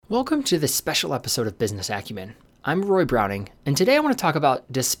Welcome to this special episode of Business Acumen. I'm Roy Browning, and today I want to talk about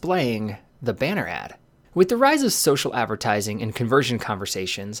displaying the banner ad. With the rise of social advertising and conversion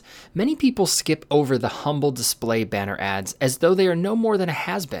conversations, many people skip over the humble display banner ads as though they are no more than a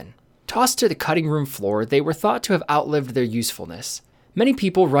has-been. Tossed to the cutting room floor, they were thought to have outlived their usefulness. Many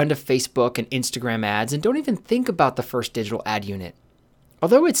people run to Facebook and Instagram ads and don't even think about the first digital ad unit.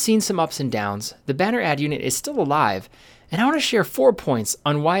 Although it's seen some ups and downs, the banner ad unit is still alive, and I want to share 4 points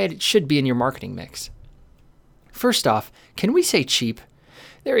on why it should be in your marketing mix. First off, can we say cheap?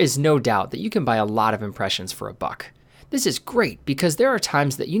 There is no doubt that you can buy a lot of impressions for $1. This is great because there are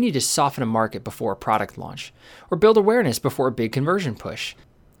times that you need to soften a market before a product launch, or build awareness before a big conversion push.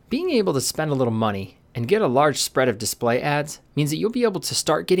 Being able to spend a little money and get a large spread of display ads means that you'll be able to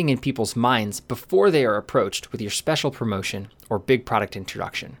start getting in people's minds before they are approached with your special promotion or big product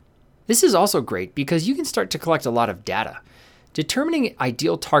introduction. This is also great because you can start to collect a lot of data. Determining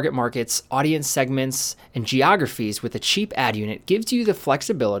ideal target markets, audience segments, and geographies with a cheap ad unit gives you the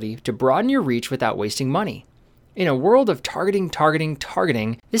flexibility to broaden your reach without wasting money. In a world of targeting,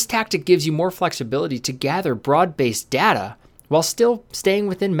 this tactic gives you more flexibility to gather broad-based data while still staying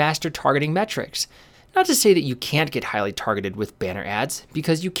within master targeting metrics. Not to say that you can't get highly targeted with banner ads,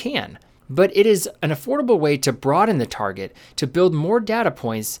 because you can, but it is an affordable way to broaden the target to build more data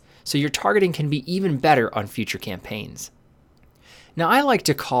points so your targeting can be even better on future campaigns. Now, I like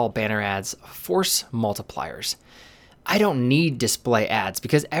to call banner ads force multipliers. I don't need display ads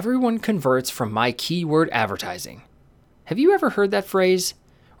because everyone converts from my keyword advertising. Have you ever heard that phrase?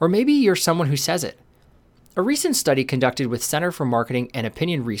 Or maybe you're someone who says it. A recent study conducted with Center for Marketing and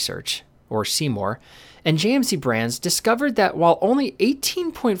Opinion Research, or CMOR, and JMC Brands discovered that while only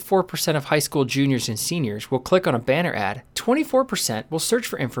 18.4% of high school juniors and seniors will click on a banner ad, 24% will search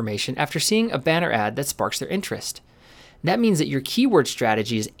for information after seeing a banner ad that sparks their interest. That means that your keyword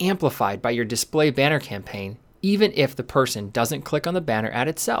strategy is amplified by your display banner campaign, even if the person doesn't click on the banner ad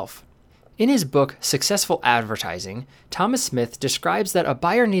itself. In his book, Successful Advertising, Thomas Smith describes that a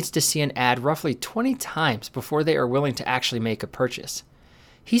buyer needs to see an ad roughly 20 times before they are willing to actually make a purchase.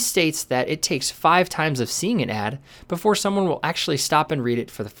 He states that it takes 5 times of seeing an ad before someone will actually stop and read it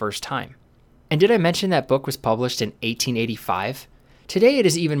for the first time. And did I mention that book was published in 1885? Today it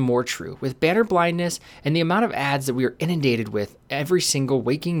is even more true, with banner blindness and the amount of ads that we are inundated with every single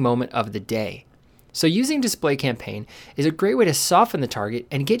waking moment of the day. So using display campaign is a great way to soften the target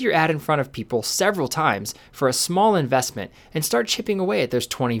and get your ad in front of people several times for a small investment and start chipping away at those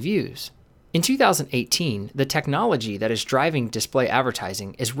 20 views. In 2018, the technology that is driving display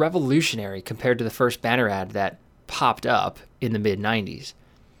advertising is revolutionary compared to the first banner ad that popped up in the mid-90s.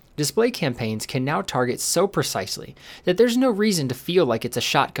 Display campaigns can now target so precisely that there's no reason to feel like it's a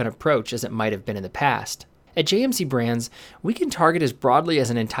shotgun approach as it might have been in the past. At JMC Brands, we can target as broadly as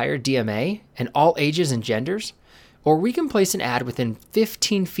an entire DMA and all ages and genders, or we can place an ad within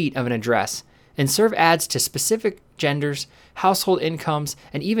 15 feet of an address and serve ads to specific genders, household incomes,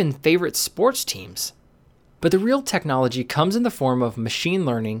 and even favorite sports teams. But the real technology comes in the form of machine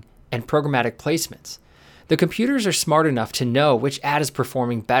learning and programmatic placements. The computers are smart enough to know which ad is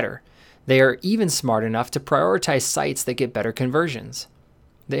performing better. They are even smart enough to prioritize sites that get better conversions.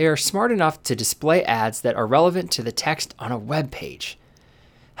 They are smart enough to display ads that are relevant to the text on a web page.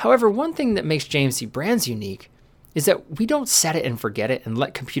 However, one thing that makes JMC Brands unique is that we don't set it and forget it and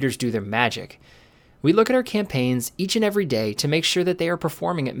let computers do their magic. We look at our campaigns each and every day to make sure that they are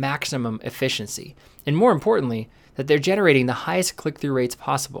performing at maximum efficiency, and more importantly, that they're generating the highest click-through rates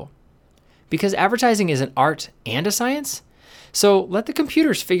possible. Because advertising is an art and a science, so let the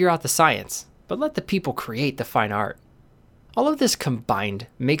computers figure out the science, but let the people create the fine art. All of this combined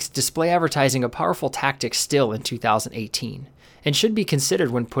makes display advertising a powerful tactic still in 2018, and should be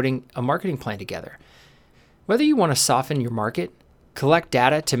considered when putting a marketing plan together. Whether you want to soften your market, collect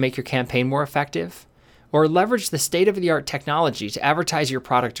data to make your campaign more effective, or leverage the state-of-the-art technology to advertise your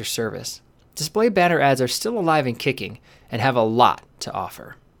product or service, display banner ads are still alive and kicking and have a lot to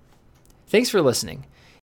offer. Thanks for listening.